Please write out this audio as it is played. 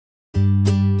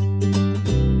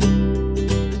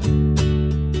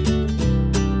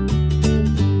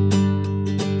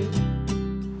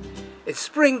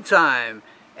springtime,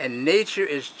 and nature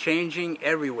is changing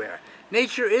everywhere.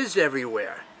 Nature is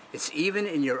everywhere. It's even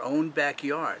in your own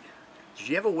backyard. Did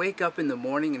you ever wake up in the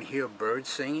morning and hear birds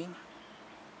singing?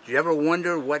 Did you ever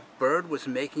wonder what bird was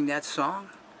making that song?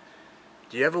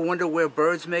 Do you ever wonder where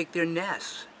birds make their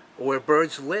nests, or where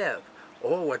birds live,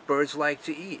 or what birds like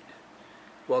to eat?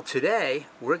 Well, today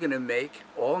we're going to make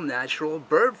all-natural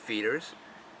bird feeders,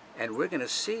 and we're going to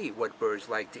see what birds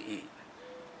like to eat.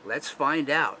 Let's find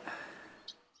out.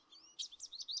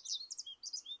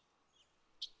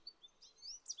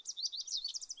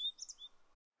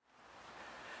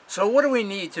 So what do we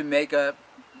need to make a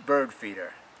bird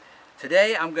feeder?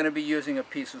 Today I'm going to be using a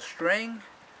piece of string,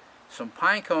 some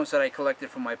pine cones that I collected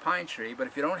from my pine tree, but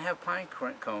if you don't have pine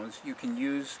cones, you can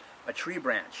use a tree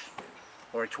branch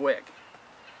or a twig.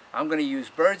 I'm going to use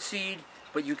bird seed,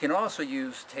 but you can also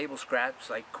use table scraps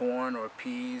like corn or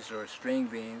peas or string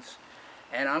beans.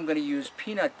 And I'm going to use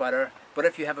peanut butter, but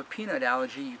if you have a peanut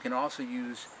allergy, you can also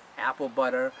use apple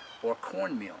butter or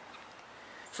cornmeal.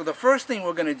 So the first thing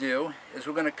we're going to do is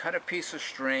we're going to cut a piece of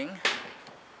string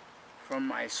from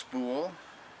my spool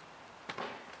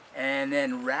and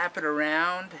then wrap it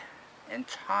around and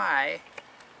tie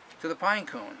to the pine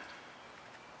cone.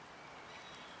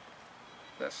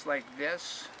 Just like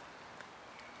this.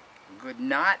 A good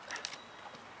knot.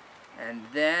 And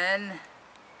then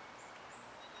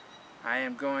I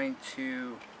am going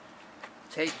to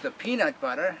take the peanut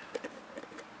butter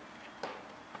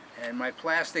and my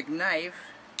plastic knife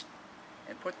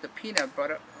and put the peanut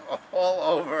butter all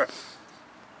over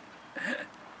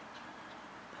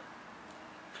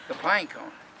the pine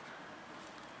cone.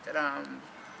 Ta-da!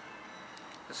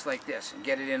 Just like this, and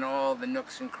get it in all the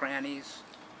nooks and crannies,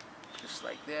 just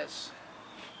like this.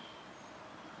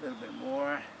 A little bit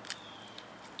more.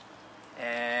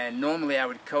 And normally I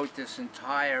would coat this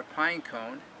entire pine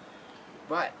cone,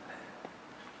 but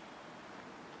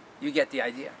you get the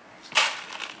idea.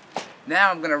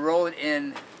 Now I'm going to roll it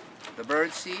in the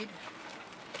bird seed,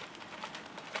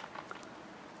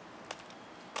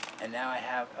 and now I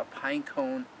have a pine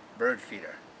cone bird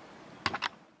feeder.